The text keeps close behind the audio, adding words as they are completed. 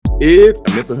It's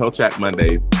a Mental Health Chat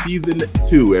Monday, Season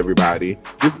 2, everybody.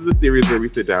 This is a series where we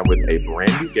sit down with a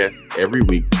brand new guest every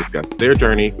week to discuss their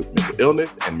journey with mental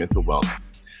illness and mental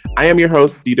wellness. I am your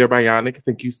host, Dieter Bionic.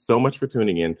 Thank you so much for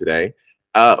tuning in today.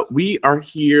 We are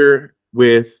here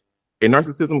with a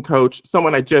narcissism coach,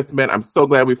 someone I just met. I'm so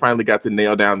glad we finally got to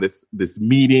nail down this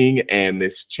meeting and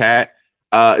this chat.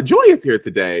 Joy is here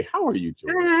today. How are you, Joy?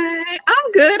 Hi,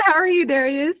 I'm good. How are you,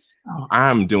 Darius? Oh,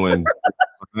 I'm doing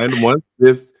fine. Once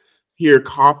this here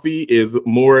coffee is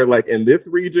more like in this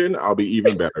region, I'll be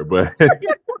even better. But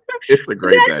it's a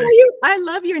great day. I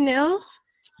love your nails.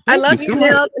 Thank I love you your so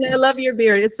nails much. and I love your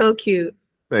beard. It's so cute.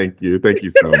 Thank you. Thank you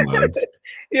so much.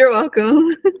 You're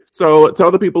welcome. So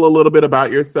tell the people a little bit about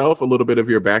yourself, a little bit of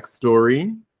your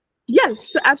backstory.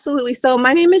 Yes, absolutely. So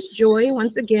my name is Joy.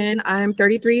 Once again, I'm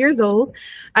 33 years old.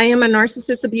 I am a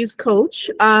narcissist abuse coach.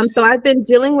 So I've been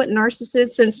dealing with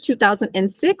narcissists since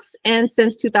 2006. And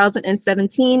since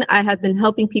 2017, I have been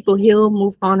helping people heal,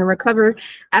 move on, and recover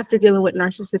after dealing with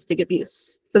narcissistic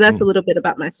abuse. So that's a little bit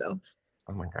about myself.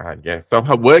 Oh my God, yes. So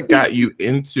what got you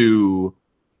into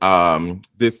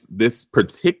this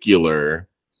particular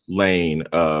lane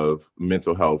of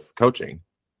mental health coaching?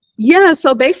 Yeah,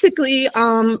 so basically,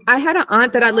 I had an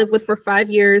aunt that I lived with for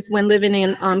 5 years when living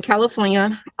in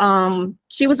California.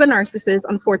 She was a narcissist,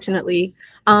 unfortunately.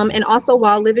 And also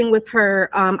while living with her,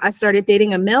 I started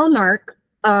dating a male narc,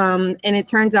 and it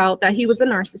turns out that he was a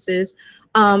narcissist.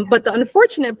 But the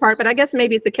unfortunate part, but I guess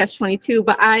maybe it's a catch-22,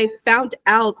 but I found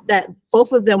out that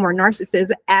both of them were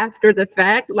narcissists after the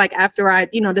fact, like after I,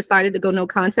 decided to go no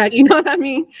contact, you know what I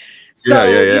mean? So,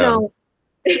 Yeah.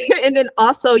 And then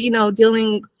also,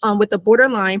 dealing with the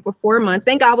borderline for 4 months.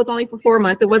 Thank God it was only for 4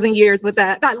 months. It wasn't years with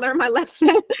that. I learned my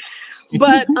lesson.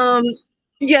 But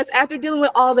yes, after dealing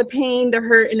with all the pain, the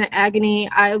hurt, and the agony,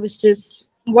 I was just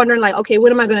wondering, like, okay,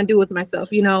 what am I going to do with myself,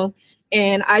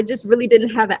 And I just really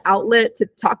didn't have an outlet to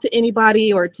talk to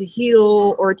anybody or to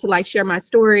heal or to like share my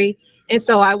story. And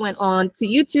so I went on to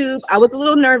YouTube. I was a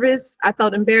little nervous. I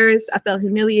felt embarrassed. I felt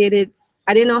humiliated.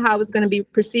 I didn't know how it was going to be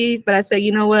perceived, but I said,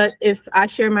 you know what, if I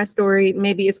share my story,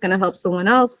 maybe it's going to help someone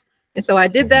else. And so I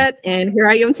did that, and here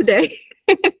I am today.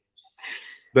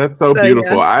 That's so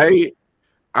beautiful. Yeah.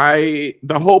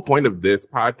 The whole point of this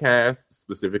podcast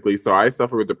specifically, so I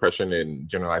suffer with depression and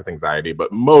generalized anxiety,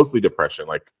 but mostly depression.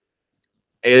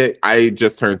 I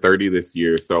just turned 30 this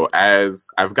year. So as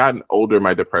I've gotten older,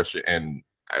 my depression and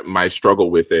my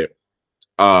struggle with it,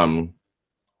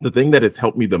 the thing that has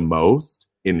helped me the most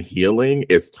in healing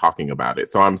is talking about it.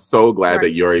 So I'm so glad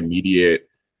that your immediate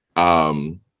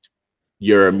thing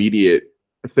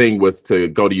was to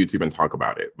go to YouTube and talk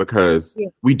about it, because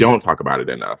we don't talk about it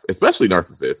enough, especially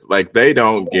narcissists. Like they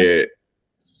don't get,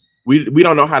 we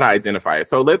don't know how to identify it.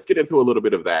 So let's get into a little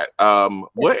bit of that.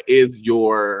 What is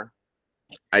your,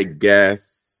 I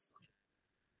guess,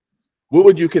 what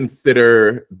would you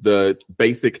consider the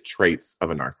basic traits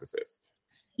of a narcissist?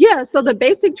 Yeah, so the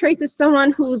basic traits is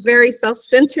someone who's very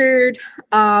self-centered.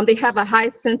 They have a high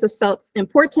sense of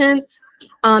self-importance.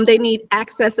 They need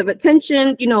access of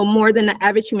attention, more than the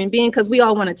average human being, because we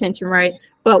all want attention, right?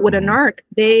 But with a narc,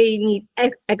 they need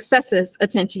excessive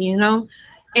attention,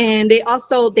 And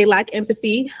they lack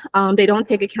empathy. They don't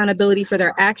take accountability for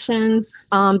their actions.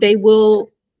 They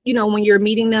will, when you're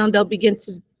meeting them, they'll begin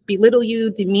to belittle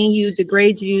you, demean you,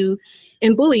 degrade you,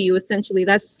 and bully you, essentially.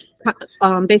 That's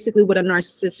basically what a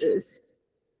narcissist is,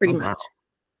 pretty much. Wow.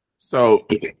 So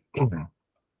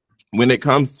when it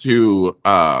comes to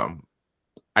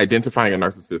identifying a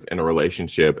narcissist in a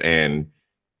relationship and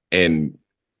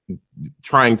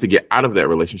trying to get out of that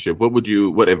relationship,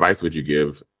 what advice would you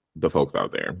give the folks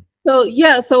out there? So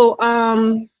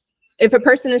if a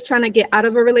person is trying to get out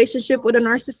of a relationship with a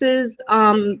narcissist,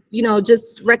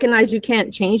 just recognize you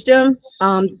can't change them.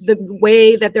 The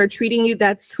way that they're treating you,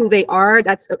 that's who they are.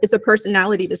 It's a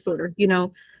personality disorder,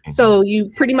 So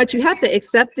you have to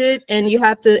accept it, and you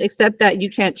have to accept that you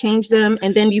can't change them.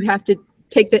 And then you have to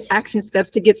take the action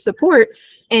steps to get support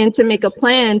and to make a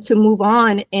plan to move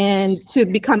on and to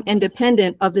become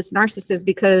independent of this narcissist,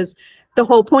 because the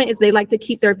whole point is they like to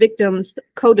keep their victims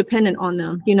codependent on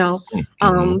them,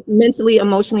 mentally,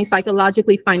 emotionally,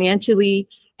 psychologically, financially.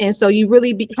 And so you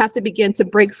really have to begin to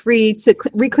break free, to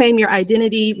reclaim your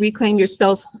identity, reclaim your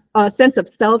sense of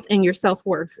self and your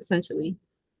self-worth, essentially.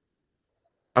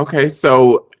 Okay,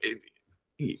 so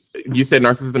you said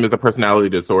narcissism is a personality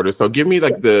disorder. So give me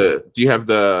do you have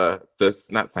the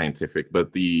not scientific,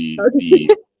 but the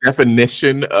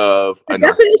definition of a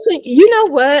definition? You know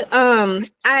what?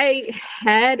 I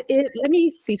had it. Let me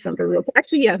see something real quick.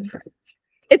 Actually, yeah.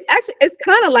 it's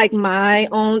kind of like my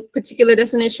own particular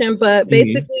definition, but Mhm.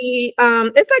 basically,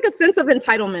 it's like a sense of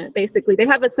entitlement. Basically, they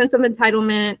have a sense of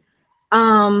entitlement.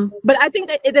 But I think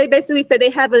that they basically say they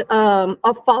have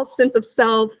a false sense of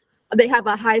self. They have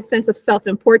a high sense of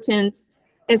self-importance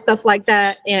and stuff like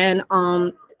that. And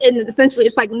essentially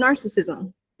it's like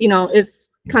narcissism. It's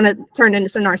kind of turned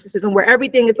into narcissism where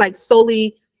everything is like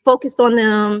solely focused on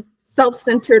them,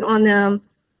 self-centered on them,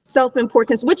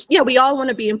 self-importance, which yeah, we all want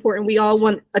to be important. We all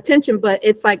want attention, but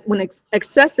it's like when it's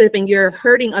excessive and you're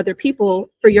hurting other people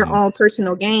for your Mhm. own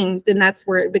personal gain, then that's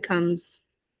where it becomes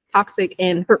toxic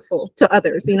and hurtful to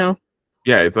others.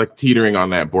 Yeah, it's like teetering on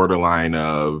that borderline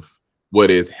of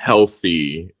what is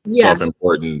healthy Yeah.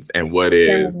 self-importance and what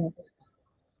Yeah. is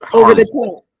Over the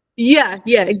harmful. top.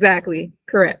 Yeah, exactly.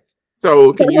 Correct. So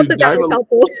So can I hope you that that dive was a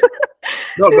helpful.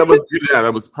 no, that was good. Yeah,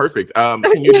 that was perfect.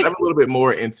 Can you dive a little bit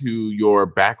more into your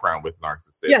background with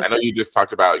narcissists? I Yes. know you just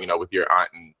talked about, with your aunt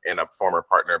and a former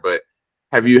partner, but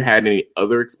have you had any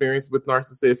other experience with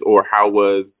narcissists, or how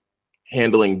was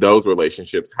handling those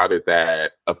relationships? How did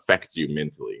that affect you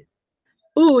mentally?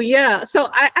 Oh yeah. So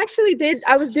I actually did.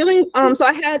 I was dealing. So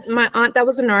I had my aunt that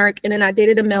was a narc, and then I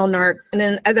dated a male narc, and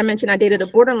then as I mentioned, I dated a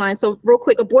borderline. So real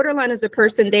quick, a borderline is a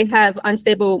person they have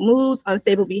unstable moods,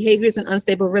 unstable behaviors, and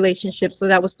unstable relationships. So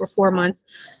that was for 4 months.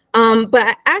 But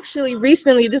I actually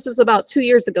recently, this is about 2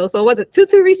 years ago, so it wasn't too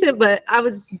recent, but I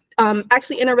was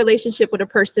actually in a relationship with a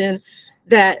person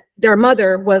that their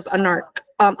mother was a narc,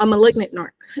 a malignant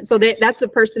narc. So that's a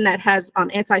person that has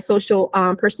antisocial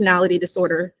personality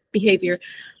disorder behavior.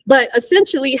 But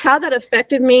essentially, how that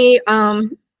affected me,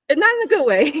 and not in a good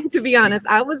way, to be honest.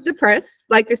 I was depressed,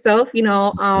 like yourself.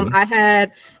 Mhm. I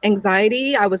had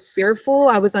anxiety. I was fearful.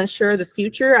 I was unsure of the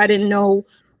future. I didn't know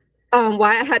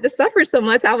why I had to suffer so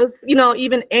much. I was,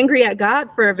 even angry at God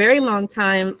for a very long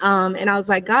time. And I was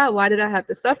like, God, why did I have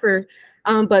to suffer?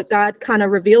 But God kind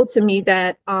of revealed to me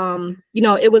that,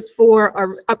 it was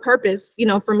for a purpose,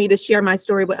 for me to share my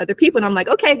story with other people. And I'm like,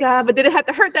 okay, God, but did it have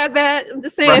to hurt that bad? I'm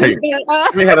just saying. Right.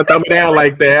 You ain't had to throw me down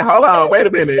like that. Hold on, wait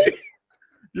a minute.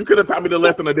 You could have taught me the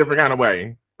lesson a different kind of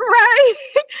way. Right.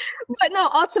 But no,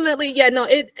 ultimately, yeah, no,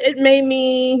 it made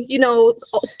me,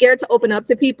 scared to open up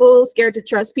to people, scared to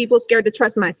trust people, scared to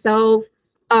trust myself.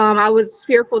 I was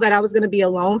fearful that I was going to be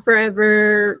alone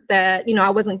forever, that, I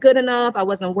wasn't good enough, I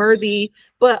wasn't worthy.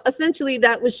 But essentially,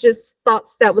 that was just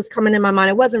thoughts that was coming in my mind.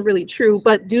 It wasn't really true,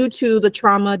 but due to the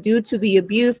trauma, due to the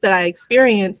abuse that I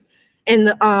experienced, and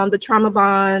the trauma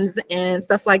bonds and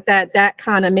stuff like that, that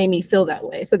kind of made me feel that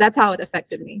way. So that's how it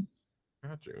affected me.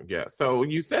 Got you. Yeah. So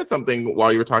you said something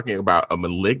while you were talking about a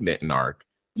malignant narc.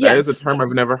 That is a Yes. term I've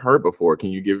never heard before. Can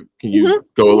you Mhm.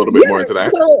 go a little bit more Yeah. into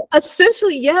that? So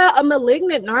essentially, yeah, a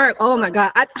malignant narc. Oh my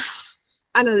God.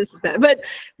 I know this is bad, but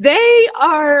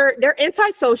they're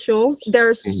antisocial,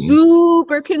 they're Hmm.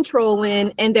 super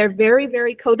controlling, and they're very,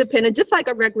 very codependent, just like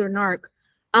a regular narc.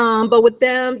 But with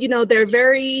them, they're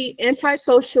very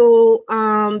antisocial.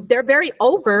 They're very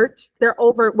overt. They're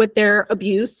overt with their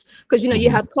abuse because you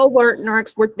Hmm. have covert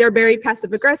narcs where they're very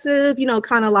passive aggressive.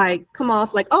 Kind of like come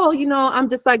off like, oh, I'm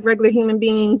just like regular human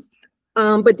beings,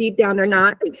 but deep down they're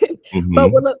not. But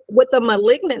Hmm. with a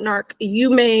malignant narc, you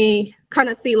may kind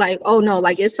of see like, oh no,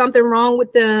 like is something wrong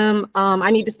with them?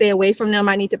 I need to stay away from them.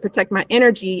 I need to protect my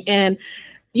energy. And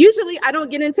usually I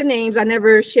don't get into names. I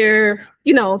never share,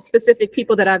 specific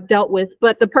people that I've dealt with.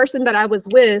 But the person that I was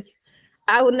with,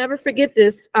 I will never forget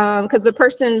this because the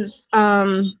person's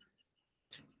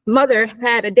mother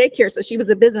had a daycare, so she was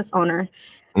a business owner.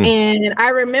 And I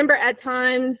remember at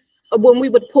times when we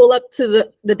would pull up to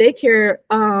the daycare,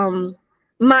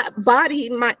 my body,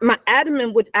 my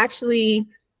abdomen would actually,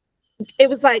 it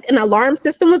was like an alarm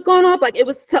system was going off. Like it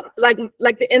was like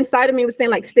the inside of me was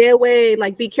saying like, stay away,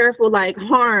 like be careful, like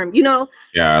harm. Yeah,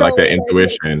 So like that like,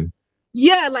 intuition.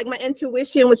 yeah, like my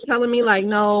intuition was telling me like,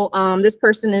 no, this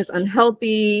person is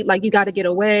unhealthy, like you got to get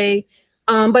away.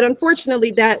 But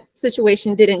unfortunately that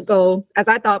situation didn't go as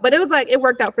I thought, but it was like it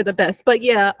worked out for the best. But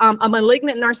yeah, a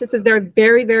malignant narcissist, they're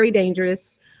very, very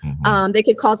dangerous. Hmm. They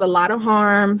could cause a lot of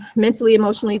harm mentally,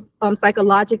 emotionally,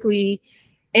 psychologically,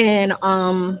 and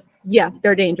yeah,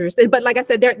 they're dangerous. But like I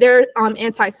said, they're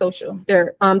antisocial.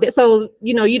 So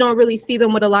you don't really see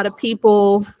them with a lot of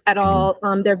people at Hmm.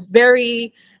 all. They're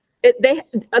very they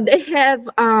have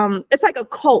it's like a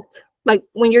cult. Like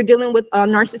when you're dealing with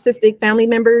narcissistic family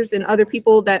members and other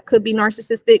people that could be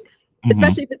narcissistic, Hmm.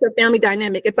 especially if it's a family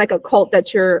dynamic, it's like a cult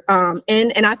that you're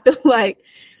in. And I feel like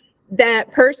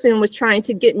that person was trying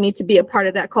to get me to be a part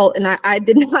of that cult, and I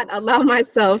did not allow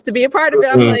myself to be a part of it.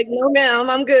 I'm like, no, ma'am,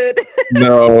 I'm good.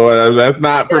 No, that's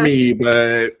not for Yeah, me,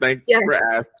 but thanks yeah, for yeah.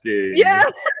 asking.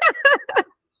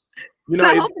 You So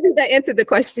know, hopefully that answered the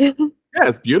question.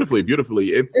 yes, beautifully,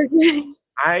 beautifully.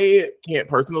 I can't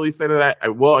personally say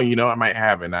that well, I might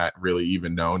have and not really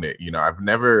even known it. I've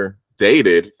never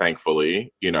dated,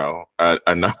 thankfully, a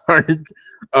narc,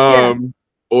 Yeah.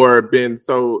 or been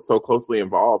so closely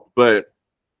involved. But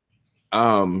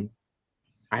I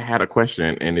had a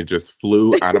question and it just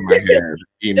flew out of my head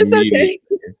It's immediately.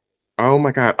 okay. Oh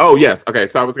my God. Oh yes. Okay.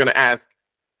 So I was gonna ask.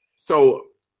 So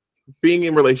being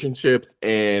in relationships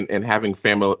and having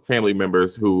family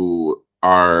members who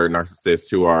are narcissists,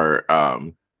 who are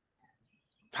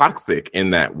toxic in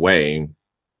that way,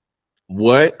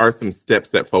 what are some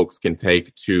steps that folks can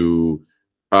take to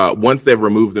once they've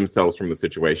removed themselves from the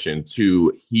situation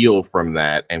to heal from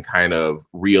that and kind of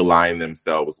realign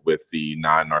themselves with the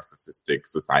non-narcissistic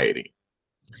society?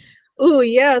 Oh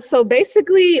yeah. So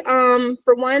basically,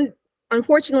 for one,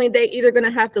 unfortunately, they either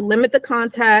gonna have to limit the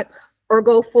contact or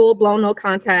go full blown no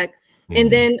contact, and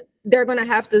then they're gonna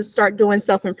have to start doing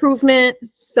self improvement,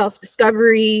 self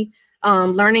discovery,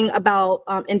 learning about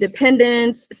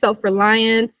independence, self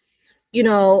reliance,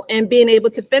 and being able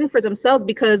to fend for themselves.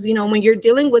 Because when you're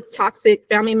dealing with toxic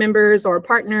family members or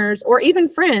partners or even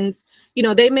friends,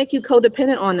 they make you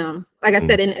codependent on them, like I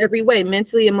said, in every way,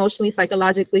 mentally, emotionally,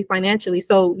 psychologically, financially.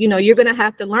 So you're going to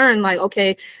have to learn, like,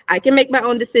 okay, I can make my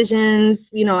own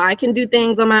decisions, I can do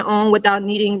things on my own without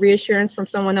needing reassurance from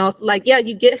someone else. Like, yeah,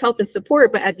 you get help and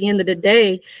support, but at the end of the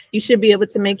day, you should be able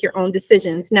to make your own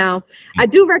decisions. Now, I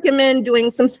do recommend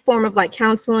doing some form of like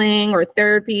counseling or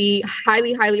therapy.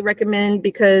 Highly recommend,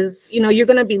 because you're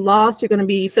going to be lost, you're going to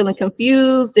be feeling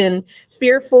confused and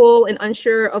fearful and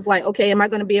unsure of, like, okay, am I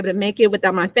going to be able to make it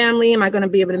without my family? Am I going to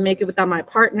be able to make it without my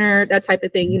partner? That type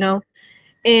of thing,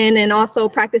 And then also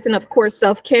practicing, of course,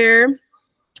 self-care,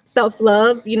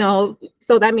 self-love,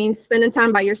 so that means spending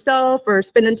time by yourself or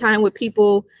spending time with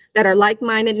people that are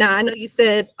like-minded. Now, I know you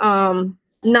said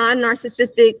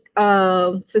non-narcissistic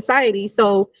society.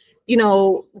 So,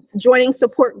 joining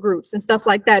support groups and stuff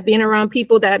like that, being around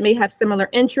people that may have similar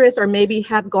interests or maybe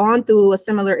have gone through a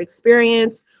similar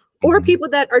experience, or people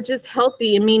that are just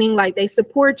healthy, and meaning like they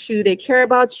support you, they care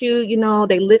about you,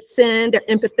 they listen, they're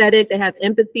empathetic, they have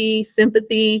empathy,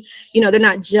 sympathy, they're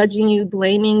not judging you,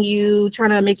 blaming you, trying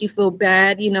to make you feel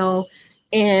bad,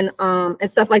 and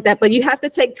stuff like that. But you have to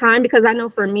take time, because I know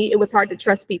for me, it was hard to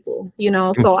trust people,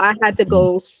 so I had to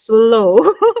go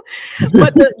slow.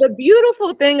 But the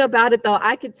beautiful thing about it, though,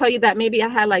 I could tell you that maybe I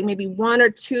had like maybe one or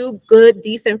two good,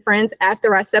 decent friends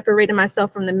after I separated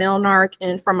myself from the male narc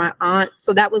and from my aunt.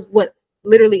 So that was what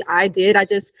literally I did.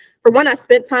 For one, I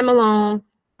spent time alone.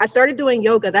 I started doing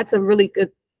yoga. That's a really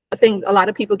good thing a lot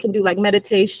of people can do, like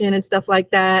meditation and stuff like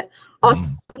that. Also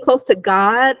close to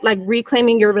God, like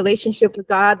reclaiming your relationship with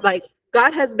God. Like,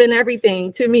 God has been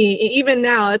everything to me. And even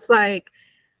now, it's like,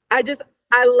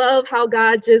 I love how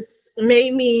God just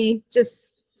made me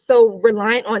just so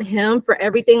reliant on him for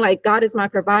everything. Like, God is my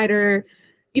provider,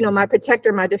 my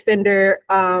protector, my defender.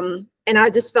 And I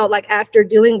just felt like after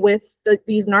dealing with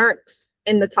these narcs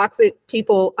and the toxic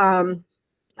people,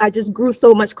 I just grew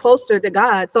so much closer to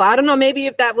God. So I don't know, maybe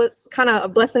if that was kind of a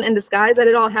blessing in disguise that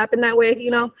it all happened that way,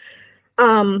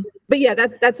 But yeah,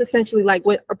 that's essentially like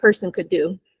what a person could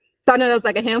do. So I know that was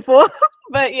like a handful,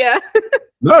 but yeah.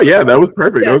 No, yeah, that was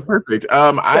perfect. That Yeah. was perfect.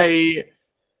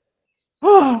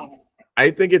 I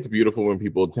think it's beautiful when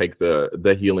people take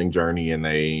the healing journey and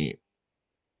they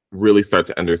really start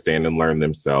to understand and learn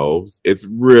themselves. It's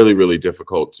really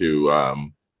difficult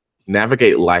to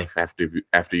navigate life after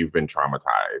you've been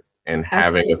traumatized, and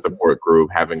having a support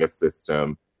group, having a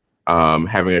system,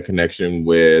 having a connection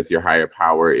with your higher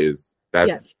power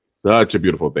that's such a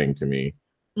beautiful thing to me.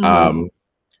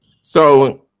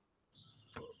 So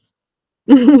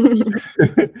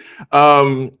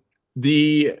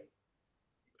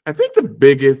I think the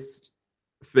biggest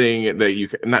thing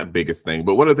that not biggest thing,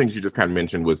 but one of the things you just kind of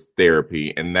mentioned was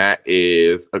therapy. And that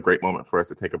is a great moment for us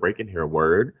to take a break and hear a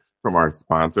word from our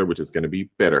sponsor, which is going to be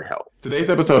BetterHelp. Today's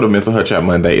episode of Mental Health Chat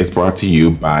Monday is brought to you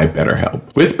by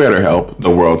BetterHelp. With BetterHelp, the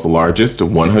world's largest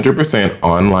 100%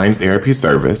 online therapy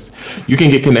service, you can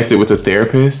get connected with a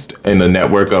therapist in a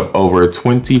network of over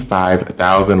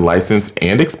 25,000 licensed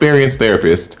and experienced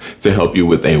therapists to help you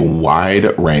with a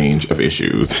wide range of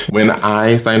issues. When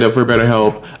I signed up for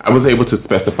BetterHelp, I was able to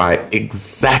specify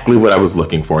exactly what I was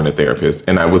looking for in a therapist,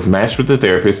 and I was matched with a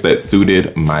therapist that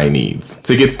suited my needs.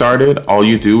 To get started, all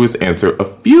you do is answer a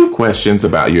few questions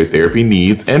about your therapy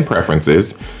needs and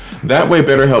preferences. That way,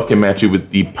 BetterHelp can match you with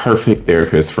the perfect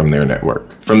therapist from their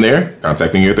network. From there,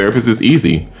 contacting your therapist is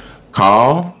easy.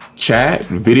 Call, chat,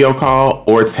 video call,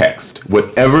 or text,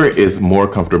 whatever is more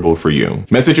comfortable for you.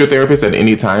 Message your therapist at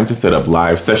any time to set up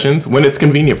live sessions when it's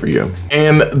convenient for you.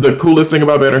 And the coolest thing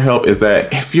about BetterHelp is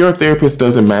that if your therapist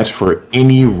doesn't match for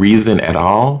any reason at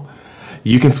all,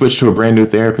 you can switch to a brand new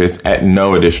therapist at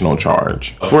no additional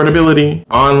charge. Affordability,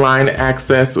 online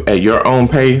access at your own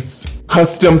pace,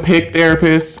 custom pick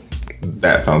therapists.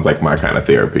 That sounds like my kind of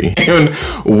therapy. And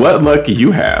what luck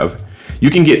you have. You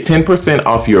can get 10%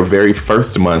 off your very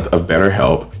first month of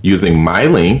BetterHelp using my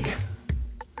link,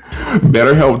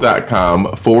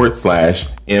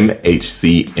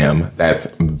 betterhelp.com/MHCM. That's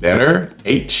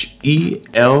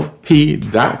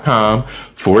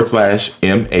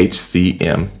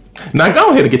betterhelp.com/MHCM. Now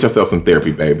go ahead and get yourself some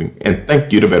therapy, baby. And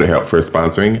thank you to BetterHelp for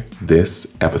sponsoring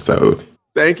this episode.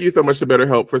 Thank you so much to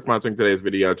BetterHelp for sponsoring today's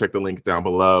video. Check the link down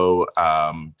below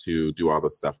to do all the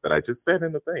stuff that I just said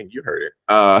in the thing. You heard it.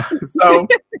 So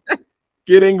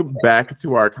getting back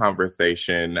to our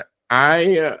conversation,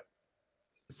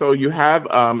 so you have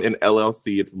an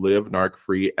LLC. It's Live Narc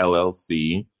Free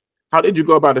LLC. How did you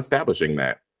go about establishing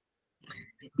that?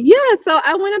 Yeah, so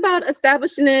I went about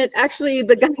establishing it. Actually,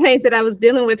 the guy that I was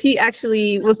dealing with, he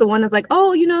actually was the one that's like,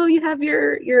 oh, you have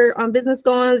your business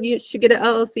going, you should get an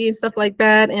LLC and stuff like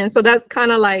that. And so that's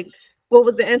kind of like what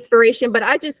was the inspiration. But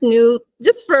I just knew,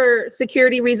 just for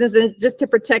security reasons and just to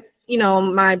protect,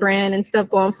 my brand and stuff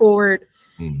going forward,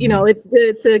 it's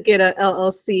good to get a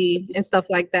LLC and stuff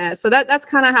like that. So that's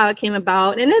kind of how it came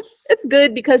about. And it's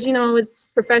good because, it's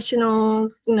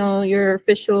professional, you're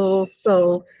official.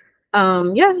 So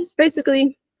it's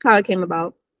basically how it came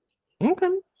about. Okay.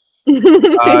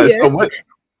 Yeah. So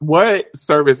what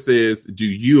services do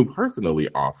you personally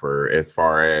offer as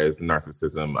far as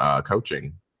narcissism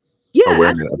coaching? Yeah,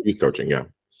 awareness, abuse coaching.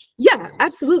 Yeah,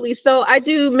 absolutely. So I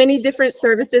do many different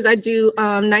services. I do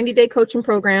 90-day coaching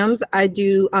programs. I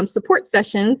do support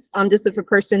sessions, just if a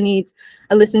person needs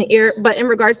a listening ear. But in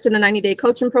regards to the 90-day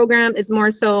coaching program, it's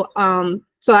more so,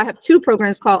 so I have two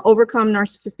programs called Overcome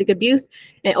Narcissistic Abuse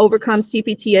and Overcome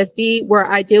CPTSD, where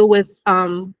I deal with,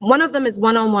 one of them is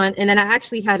one-on-one, and then I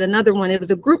actually had another one. It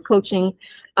was a group coaching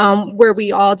where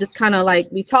we all just kind of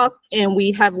we talk and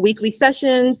we have weekly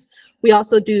sessions. We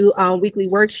also do weekly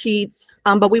worksheets,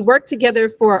 but we work together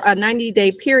for a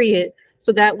 90-day period.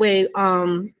 So that way,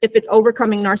 if it's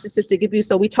overcoming narcissistic abuse,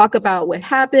 so we talk about what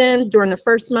happened during the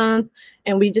first month,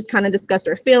 and we just kind of discuss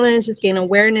our feelings, just gain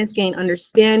awareness, gain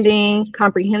understanding,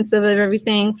 comprehensive of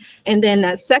everything. And then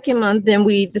that second month, then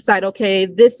we decide, okay,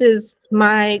 this is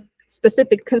my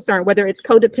specific concern, whether it's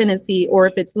codependency or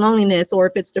if it's loneliness or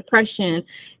if it's depression.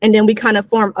 And then we kind of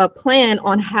form a plan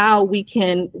on how we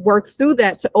can work through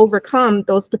that to overcome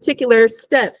those particular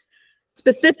steps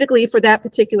specifically for that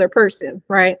particular person,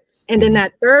 right? And then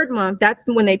that third month, that's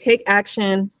when they take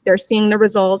action, they're seeing the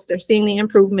results, they're seeing the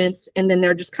improvements, and then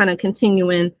they're just kind of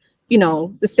continuing,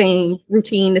 the same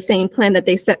routine, the same plan that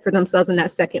they set for themselves in that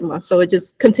second month. So it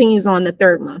just continues on the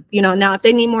third month. Now if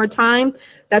they need more time,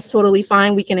 that's totally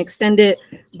fine. We can extend it,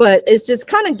 but it's just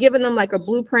kind of giving them like a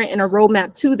blueprint and a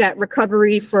roadmap to that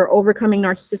recovery for overcoming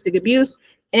narcissistic abuse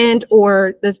and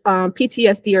or this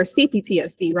PTSD or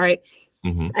CPTSD, right?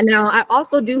 Mm-hmm. And now I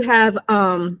also do have,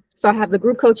 so I have the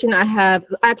group coaching. I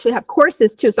actually have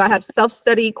courses too. So I have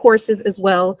self-study courses as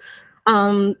well.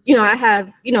 I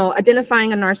have,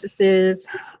 identifying a narcissist,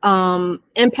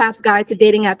 empath's guide to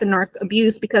dating after narc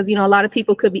abuse, because, a lot of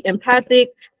people could be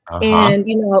empathic and,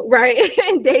 right.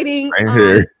 And dating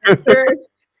after,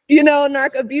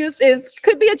 narc abuse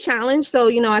could be a challenge. So,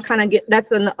 I kind of get,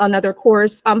 that's another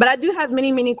course. But I do have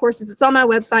many courses. It's on my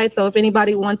website. So if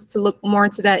anybody wants to look more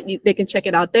into that, they can check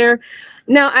it out there.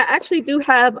 Now, I actually do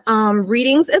have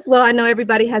readings as well. I know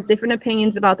everybody has different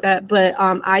opinions about that, but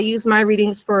I use my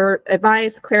readings for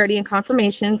advice, clarity, and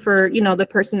confirmation for, the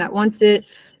person that wants it.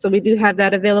 So we do have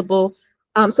that available.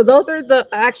 So those are the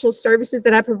actual services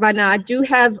that I provide. Now, I do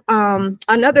have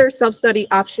another self-study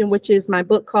option, which is my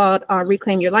book called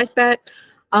Reclaim Your Life Back.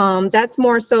 That's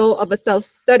more so of a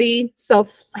self-study,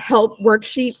 self-help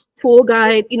worksheets, tool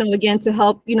guide, again, to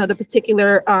help, the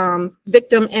particular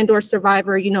victim and or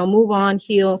survivor, move on,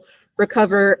 heal,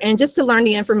 recover, and just to learn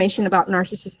the information about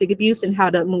narcissistic abuse and how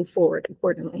to move forward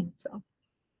accordingly. So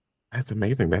that's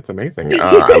amazing. I love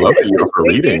that you offer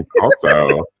readings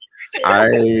also.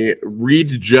 I read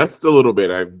just a little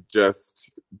bit. I'm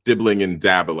just dibbling and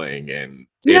dabbling, and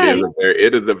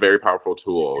it is a very powerful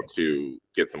tool to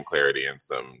get some clarity and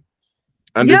some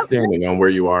understanding on where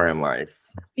you are in life.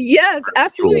 Yes,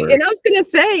 absolutely. Sure. And I was going to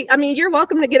say, you're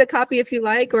welcome to get a copy if you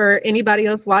like, or anybody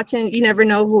else watching. You never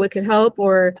know who it could help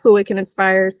or who it can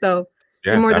inspire. So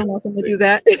You're Yes, more than welcome to absolutely. do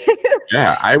that.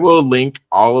 Yeah, I will link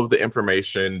all of the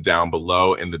information down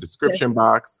below in the Yes. description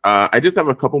box. I just have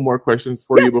a couple more questions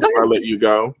for you Yes, go before I ahead. let you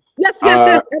go. Yes, yes, Uh,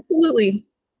 yes, absolutely.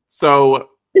 so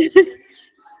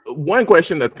one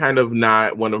question that's kind of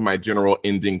not one of my general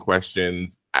ending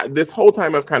questions. This whole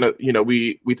time I've kind of,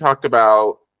 we talked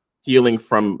about healing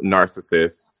from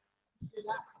narcissists,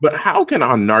 but how can a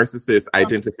narcissist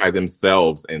identify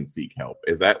themselves and seek help?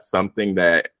 Is that something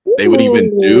that they would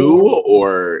even do, Ooh.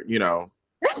 or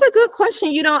That's a good question.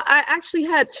 I actually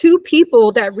had two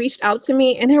people that reached out to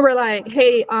me and they were like,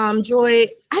 "Hey, Joy,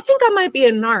 I think I might be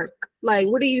a narc. Like,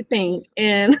 what do you think?"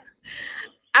 And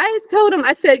I told them,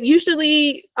 I said,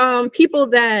 usually people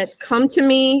that come to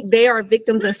me, they are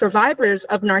victims and survivors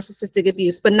of narcissistic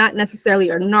abuse, but not necessarily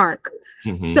a narc.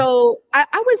 Mhm. So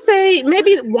I would say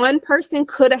maybe one person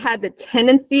could have had the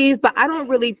tendencies, but I don't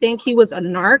really think he was a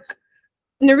narc.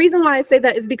 And the reason why I say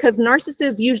that is because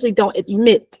narcissists usually don't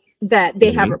admit that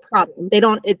they have Mhm. a problem. They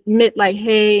don't admit like,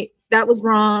 hey, that was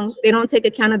wrong. They don't take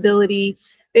accountability.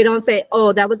 They don't say,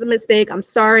 oh, that was a mistake. I'm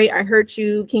sorry. I hurt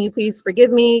you. Can you please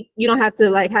forgive me? You don't have to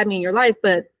like have me in your life,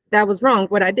 but that was wrong.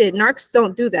 What I did. Narcs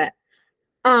don't do that.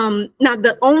 Now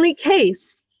the only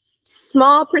case,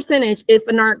 small percentage, if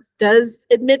a narc does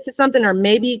admit to something or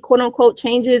maybe quote unquote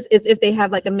changes, is if they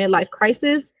have like a midlife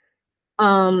crisis,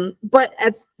 but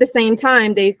at the same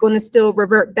time they're going to still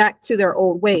revert back to their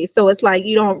old ways, so it's like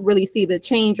you don't really see the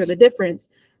change or the difference.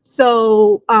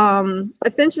 So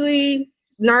essentially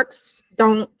narcs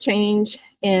don't change.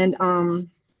 And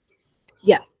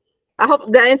yeah, I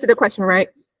hope that answered the question, right?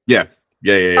 Yes.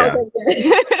 Yeah, yeah, yeah.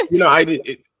 Okay. You know,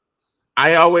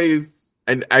 I always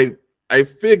and I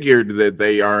figured that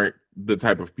they aren't the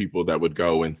type of people that would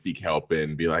go and seek help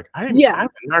and be like, Yeah, I'm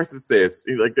a narcissist.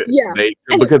 Like yeah. they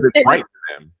and, because it's and right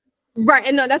to them. Right.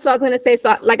 And no, that's what I was going to say.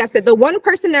 So, like I said, the one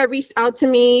person that reached out to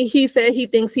me, he said he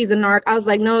thinks he's a narc. I was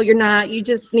like, no, you're not. You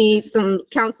just need some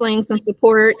counseling, some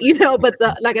support, But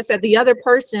like I said, the other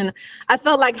person, I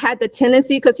felt like had the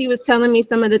tendency because he was telling me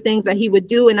some of the things that he would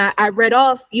do. And I read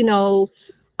off,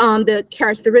 the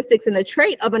characteristics and the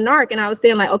trait of a narc. And I was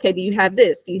saying, like, okay, do you have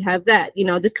this? Do you have that?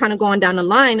 Just kind of going down the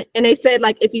line. And they said,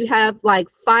 like, if you have like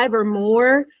 5 or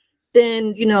more,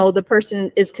 then, the person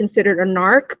is considered a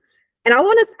narc. And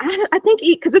I think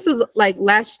because this was like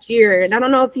last year, and I don't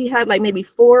know if he had like maybe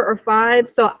 4 or 5.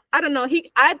 So I don't know.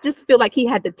 I just feel like he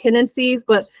had the tendencies,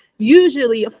 but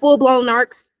usually full blown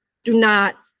narcs do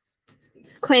not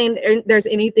claim there's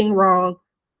anything wrong.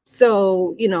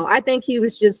 So, I think he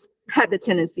was just had the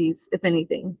tendencies, if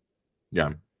anything.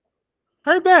 Yeah.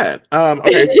 Heard that.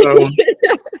 Okay, so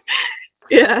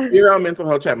Yeah. here on Mental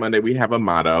Health Chat Monday, we have a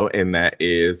motto, and that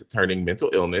is turning mental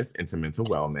illness into mental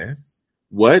wellness.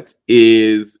 What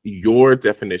is your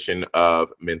definition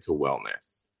of mental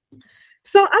wellness?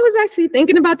 So I was actually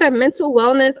thinking about that mental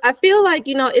wellness. I feel like,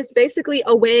 it's basically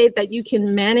a way that you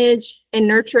can manage and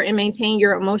nurture and maintain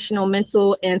your emotional,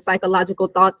 mental, and psychological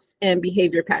thoughts and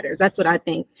behavior patterns. That's what I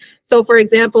think. So, for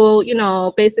example,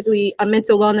 basically a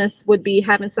mental wellness would be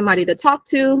having somebody to talk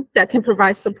to that can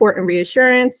provide support and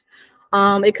reassurance.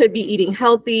 It could be eating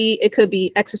healthy. It could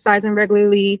be exercising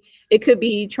regularly. It could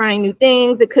be trying new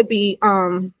things. It could be,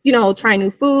 trying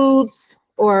new foods,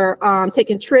 or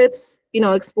taking trips,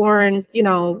 exploring,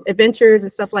 adventures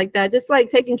and stuff like that. Just like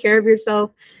taking care of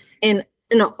yourself in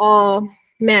an all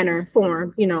manner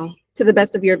form, to the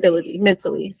best of your ability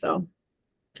mentally. So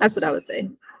that's what I would say.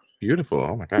 Beautiful.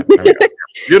 Oh my God. I mean,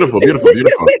 beautiful, beautiful,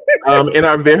 beautiful. And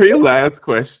our very last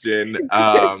question.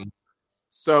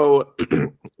 So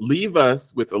leave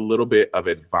us with a little bit of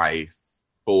advice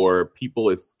for people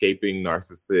escaping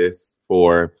narcissists,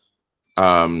 for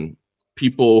um,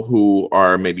 people who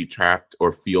are maybe trapped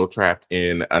or feel trapped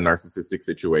in a narcissistic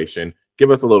situation.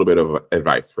 Give us a little bit of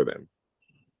advice for them.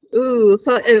 Ooh,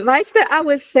 so advice that I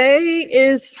would say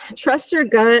is trust your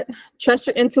gut, trust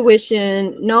your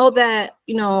intuition, know that,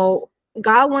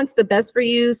 God wants the best for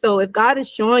you. So if God is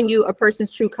showing you a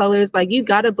person's true colors, like you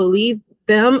got to believe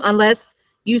them unless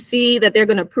you see that they're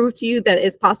going to prove to you that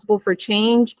it's possible for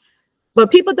change. But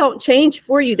people don't change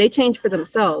for you, they change for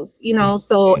themselves.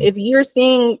 So if you're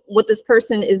seeing what this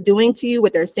person is doing to you,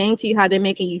 what they're saying to you, how they're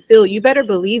making you feel, you better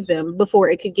believe them before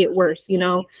it could get worse.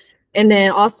 And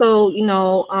then also,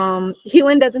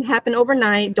 healing doesn't happen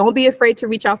overnight. Don't be afraid to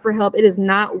reach out for help. It is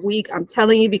not weak, I'm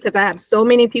telling you, because I have so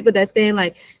many people that saying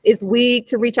like it's weak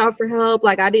to reach out for help.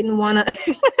 Like I didn't want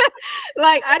to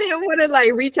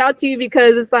like reach out to you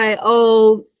because it's like,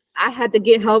 oh, I had to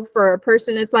get help for a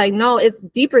person. It's like, no, it's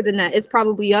deeper than that. It's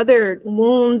probably other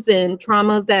wounds and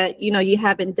traumas that, you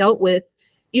haven't dealt with.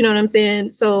 You know what I'm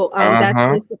saying? So that's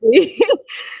Uh-huh. basically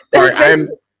Sorry, that's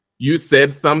basically You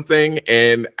said something,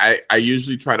 and I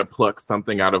usually try to pluck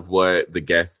something out of what the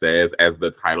guest says as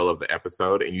the title of the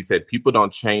episode. And you said, people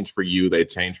don't change for you, they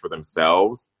change for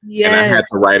themselves. Yes. And I had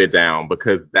to write it down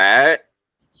because that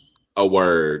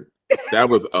was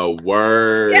a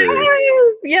word.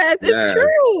 Yes, it's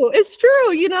true. It's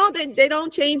true. You know, they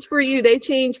don't change for you, they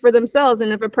change for themselves.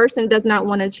 And if a person does not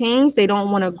want to change, they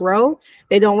don't want to grow,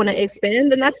 they don't want to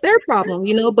expand, then that's their problem,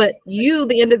 you know. But you,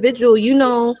 the individual, you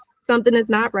know, something is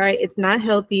not right, it's not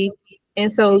healthy.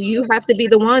 And so you have to be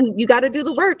the one, you got to do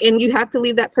the work, and you have to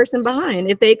leave that person behind.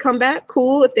 If they come back,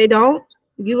 cool. If they don't,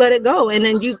 you let it go. And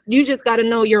then you just got to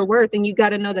know your worth, and you got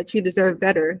to know that you deserve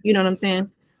better. You know what I'm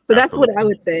saying? So that's what I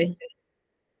would say.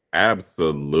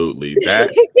 Absolutely.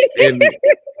 That and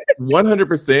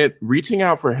 100% reaching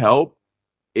out for help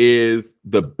is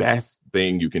the best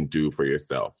thing you can do for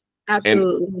yourself.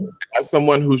 Absolutely. And as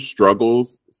someone who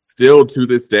struggles still to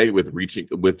this day with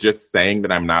just saying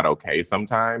that I'm not okay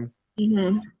sometimes,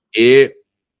 life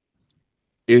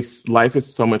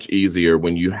is so much easier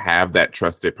when you have that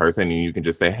trusted person and you can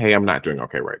just say, hey, I'm not doing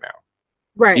okay right now.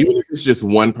 Right. Even if it's just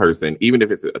one person, even if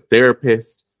it's a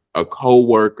therapist, a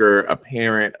coworker, a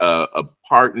parent, a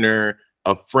partner,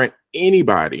 a friend,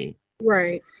 anybody.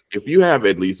 Right. If you have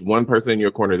at least one person in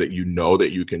your corner that you know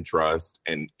that you can trust,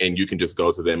 and you can just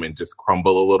go to them and just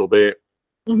crumble a little bit,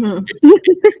 it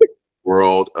makes a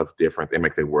world of difference. It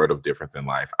makes a world of difference in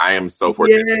life. I am so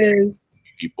fortunate to have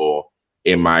people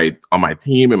on my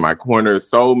team, in my corner,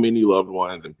 so many loved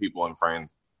ones and people and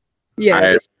friends.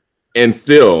 And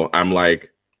still, I'm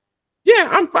like, yeah,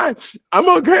 I'm fine. I'm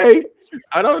okay.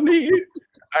 I don't need it.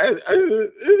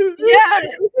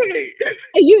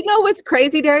 You know what's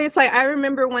crazy, Darius? Like, I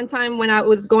remember one time when I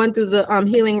was going through the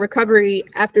healing recovery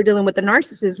after dealing with the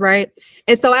narcissist, right?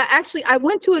 And so I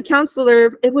went to a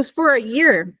counselor. It was for a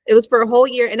year. It was for a whole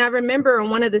year. And I remember on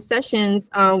one of the sessions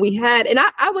we had, and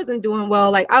I wasn't doing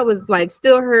well. Like, I was like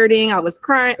still hurting. I was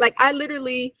crying. Like, I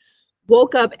literally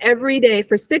woke up every day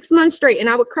for 6 months straight, and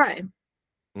I would cry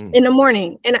in the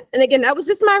morning. And again, that was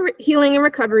just my healing and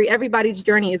recovery. Everybody's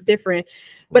journey is different.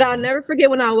 But I'll never forget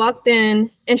when I walked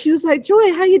in and she was like,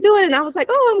 Joy, how you doing? And I was like,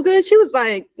 oh, I'm good. She was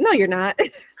like, no, you're not.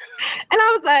 And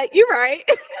I was like, you're right.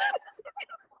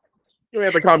 You don't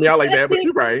have to call me out like that, but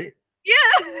you're right. Yeah.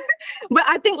 But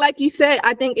I think, like you said,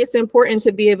 I think it's important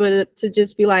to be able to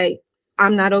just be like,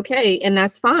 I'm not okay. And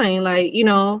that's fine. Like, you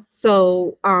know,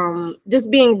 so just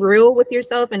being real with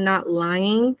yourself and not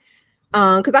lying.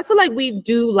 Because I feel like we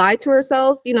do lie to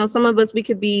ourselves. You know, some of us, we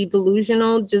could be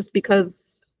delusional just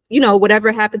because, you know,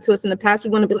 whatever happened to us in the past, we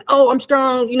want to be like, oh, I'm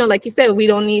strong. You know, like you said, we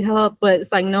don't need help. But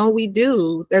it's like, no, we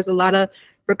do. There's a lot of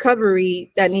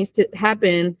recovery that needs to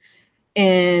happen.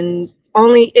 And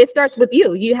it starts with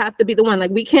you. You have to be the one.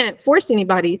 Like, we can't force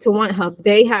anybody to want help.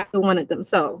 They have to want it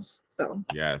themselves. So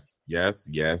yes. That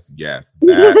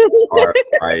part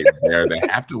right there. They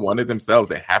have to want it themselves.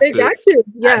 They got to.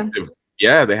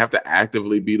 Yeah. They have to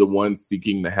actively be the ones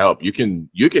seeking the help. You can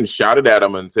shout it at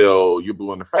them until you're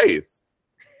blue in the face,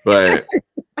 but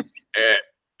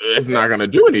it's not going to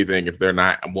do anything if they're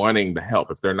not wanting the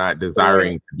help, if they're not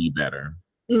desiring to be better.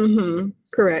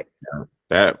 Correct. Yeah.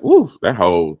 That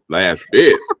whole last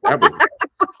bit, I'm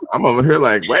over here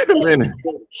like, wait a minute.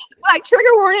 Like,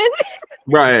 trigger warning.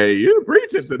 Right. You're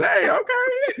preaching today.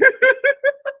 Okay.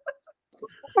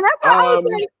 And that's how I was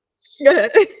like,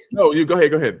 good. No, you go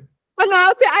ahead. But no,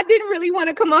 I'll say I didn't really want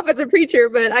to come off as a preacher,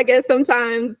 but I guess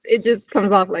sometimes it just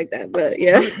comes off like that. But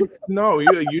yeah. No,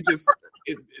 you just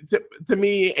to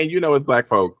me, and you know, as Black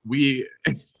folk, we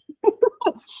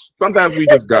sometimes we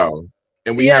just go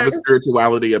and we have a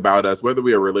spirituality about us, whether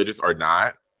we are religious or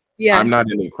not. Yeah. I'm not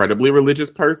an incredibly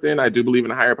religious person. I do believe in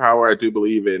a higher power. I do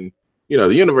believe in, you know,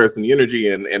 the universe and the energy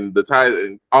and the tide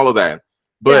and all of that.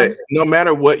 But no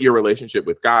matter what your relationship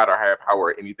with God or higher power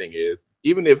or anything is,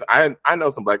 even if I know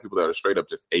some Black people that are straight up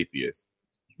just atheists,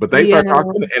 but they start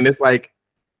talking and it's like,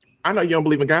 I know you don't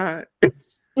believe in God, but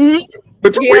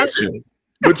you're preaching.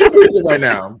 But you're preaching right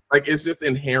now. Like, it's just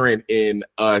inherent in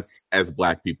us as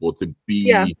Black people to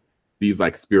be these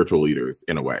like spiritual leaders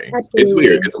in a way. Absolutely. It's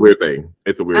weird. It's a weird thing.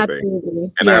 It's a weird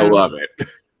thing. And I love it.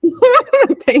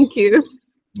 Thank you.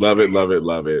 Love it.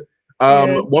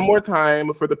 One more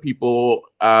time for the people,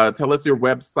 tell us your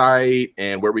website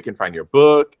and where we can find your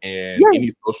book and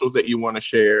any socials that you want to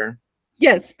share.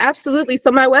 Yes, absolutely.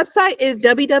 So my website is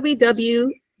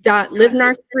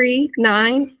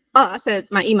www.livenarc3.9. Oh, I said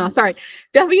my email. Sorry.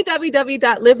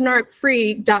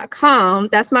 www.livenarcfree.com.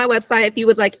 That's my website. If you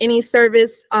would like any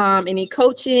service, any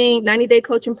coaching, 90-day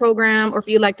coaching program, or if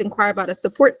you'd like to inquire about a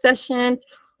support session,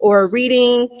 or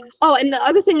reading. Oh, and the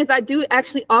other thing is I do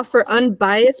actually offer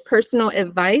unbiased personal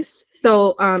advice.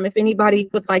 So if anybody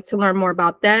would like to learn more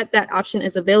about that, that option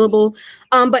is available.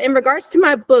 But in regards to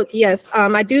my book, yes,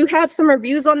 I do have some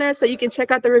reviews on there. So you can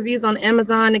check out the reviews on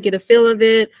Amazon to get a feel of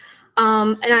it.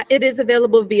 It is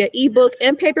available via ebook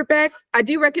and paperback. I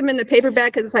do recommend the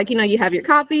paperback because it's like, you have your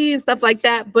copy and stuff like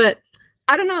that. But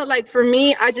I don't know, like for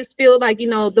me, I just feel like,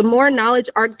 the more knowledge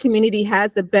our community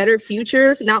has, the better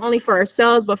future, not only for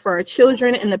ourselves, but for our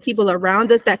children and the people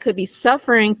around us that could be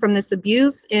suffering from this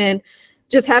abuse and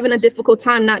just having a difficult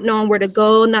time, not knowing where to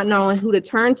go, not knowing who to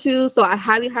turn to. So I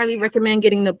highly, highly recommend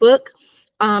getting the book.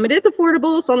 It is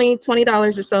affordable. It's only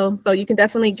 $20 or so. So you can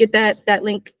definitely get that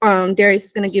link Darius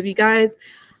is going to give you guys.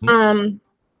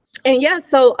 And yeah,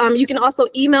 so you can also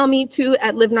email me too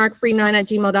at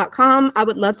livenarcfree9@gmail.com. I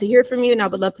would love to hear from you and I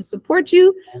would love to support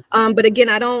you. But again,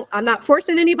 I'm not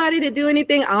forcing anybody to do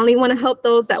anything. I only want to help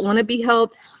those that want to be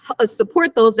helped,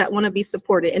 support those that want to be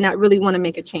supported and that really want to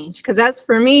make a change. Because as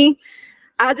for me,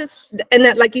 and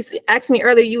that, like you asked me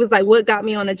earlier, you was like, what got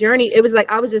me on a journey? It was like,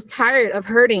 I was just tired of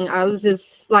hurting. I was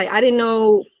just like, I didn't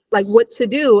know like what to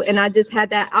do. And I just had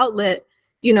that outlet,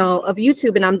 of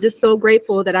YouTube. And I'm just so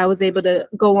grateful that I was able to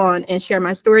go on and share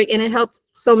my story. And it helped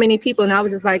so many people. And I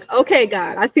was just like, okay,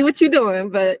 God, I see what you're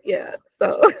doing. But yeah,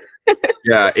 so.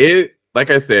 Yeah, like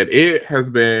I said, it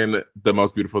has been the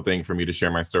most beautiful thing for me to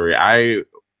share my story.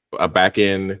 Back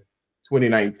in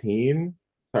 2019,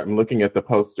 I'm looking at the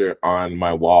poster on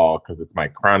my wall because it's my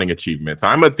crowning achievement. So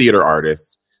I'm a theater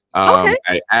artist. Okay.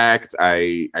 I act,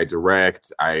 I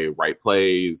direct, I write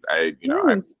plays.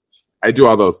 Nice. I do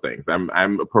all those things. I'm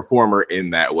a performer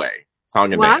in that way.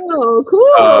 Song and dance. Wow,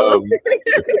 cool.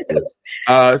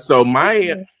 So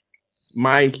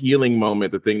my healing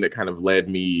moment, the thing that kind of led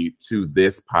me to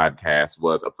this podcast,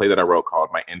 was a play that I wrote called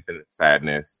My Infinite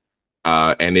Sadness.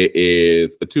 And it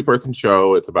is a 2-person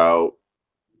show. It's about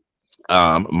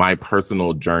my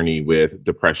personal journey with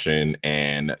depression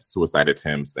and suicide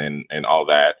attempts and all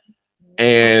that.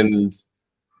 And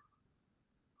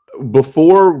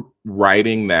before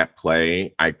writing that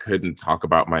play, I couldn't talk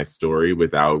about my story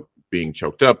without being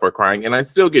choked up or crying. And I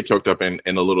still get choked up and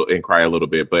cry a little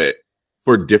bit, but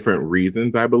for different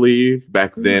reasons, I believe.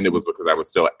 Back then, it was because I was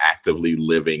still actively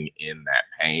living in that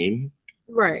pain.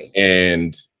 Right.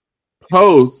 And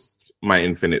post My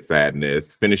Infinite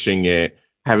Sadness, finishing it,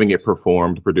 having it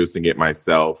performed, producing it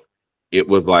myself, it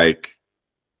was like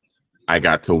I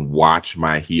got to watch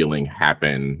my healing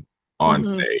happen on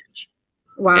stage.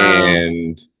 Wow.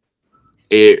 And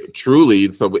it truly,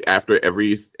 so after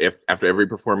every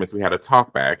performance, we had a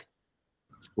talk back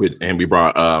and we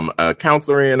brought a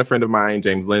counselor in, a friend of mine,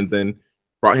 James Linson,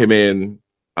 brought him in.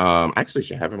 I actually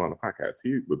should have him on the podcast.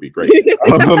 He would be great.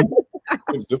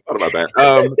 Just thought about that.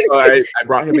 So I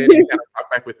brought him in and kind of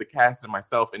talked back with the cast and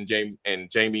myself and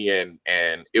Jamie,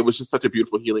 and it was just such a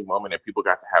beautiful healing moment. And people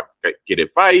got to get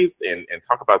advice and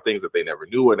talk about things that they never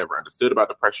knew or never understood about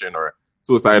depression or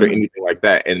suicide or anything like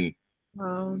that. And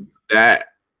that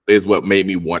is what made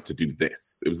me want to do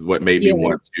this. It was what made me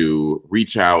want to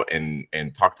reach out and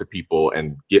talk to people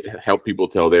and help people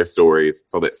tell their stories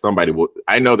so that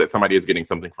I know that somebody is getting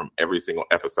something from every single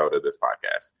episode of this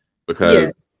podcast,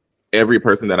 because every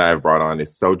person that I have brought on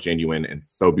is so genuine and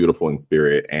so beautiful in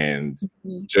spirit, and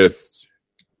just,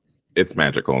 it's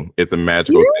magical. It's a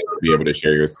magical thing to be able to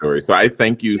share your story. So I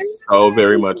thank you so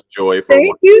very much, Joy.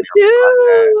 Thank you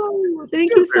too.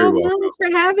 Thank you so much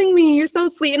for having me. You're so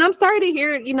sweet. And I'm sorry to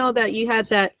hear, that you had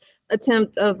that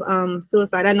attempt of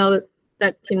suicide. I know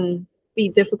that can be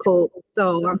difficult.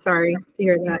 So I'm sorry to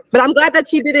hear that. But I'm glad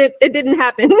that you did it. It didn't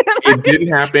happen. It didn't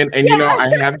happen. And I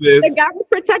have this. God was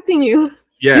protecting you.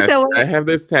 Yes, I have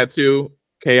this tattoo,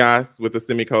 Chaos, with a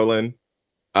semicolon.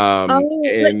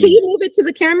 Can you move it to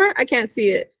the camera? I can't see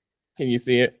it. Can you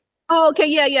see it? Oh, okay.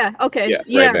 Yeah. Okay. Right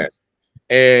there.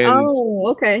 And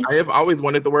okay. I have always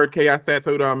wanted the word chaos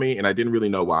tattooed on me, and I didn't really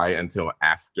know why until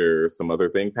after some other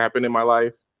things happened in my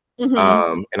life. And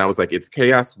I was like, it's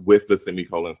chaos with the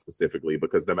semicolon specifically,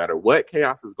 because no matter what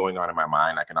chaos is going on in my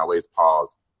mind, I can always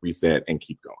pause, reset, and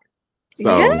keep going.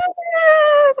 So yes,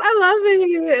 I love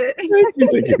it.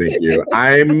 Thank you.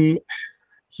 I'm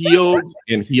healed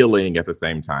and healing at the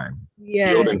same time.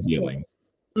 Healed and healing.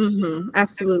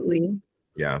 Absolutely.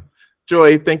 Yeah.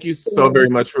 Joy, thank you so very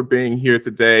much for being here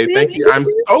today. Thank you. I'm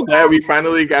so glad we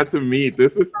finally got to meet.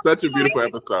 This is such a beautiful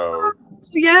episode.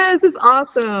 Yes, it's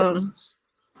awesome.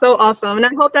 So awesome. And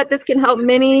I hope that this can help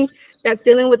many that's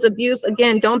dealing with abuse.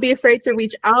 Again, don't be afraid to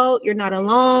reach out. You're not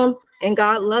alone. And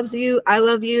God loves you. I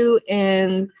love you.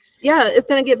 And yeah, it's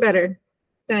going to get better.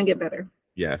 It's going to get better.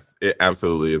 Yes, it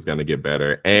absolutely is going to get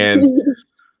better. And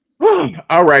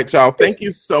All right, y'all. Thank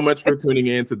you so much for tuning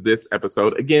in to this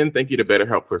episode. Again, thank you to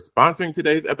BetterHelp for sponsoring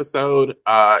today's episode.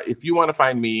 If you want to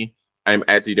find me, I'm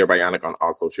at DDarBionic on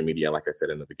all social media. Like I said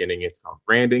in the beginning, it's called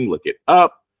branding. Look it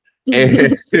up.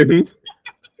 And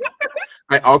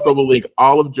I also will link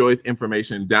all of Joy's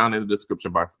information down in the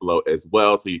description box below as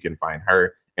well, so you can find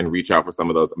her and reach out for some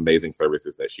of those amazing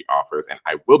services that she offers. And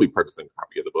I will be purchasing a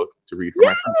copy of the book to read for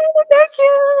myself. Thank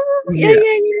you. Yeah.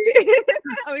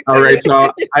 All right,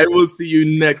 y'all. I will see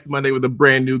you next Monday with a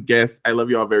brand new guest. I love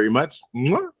you all very much.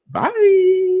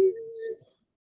 Bye.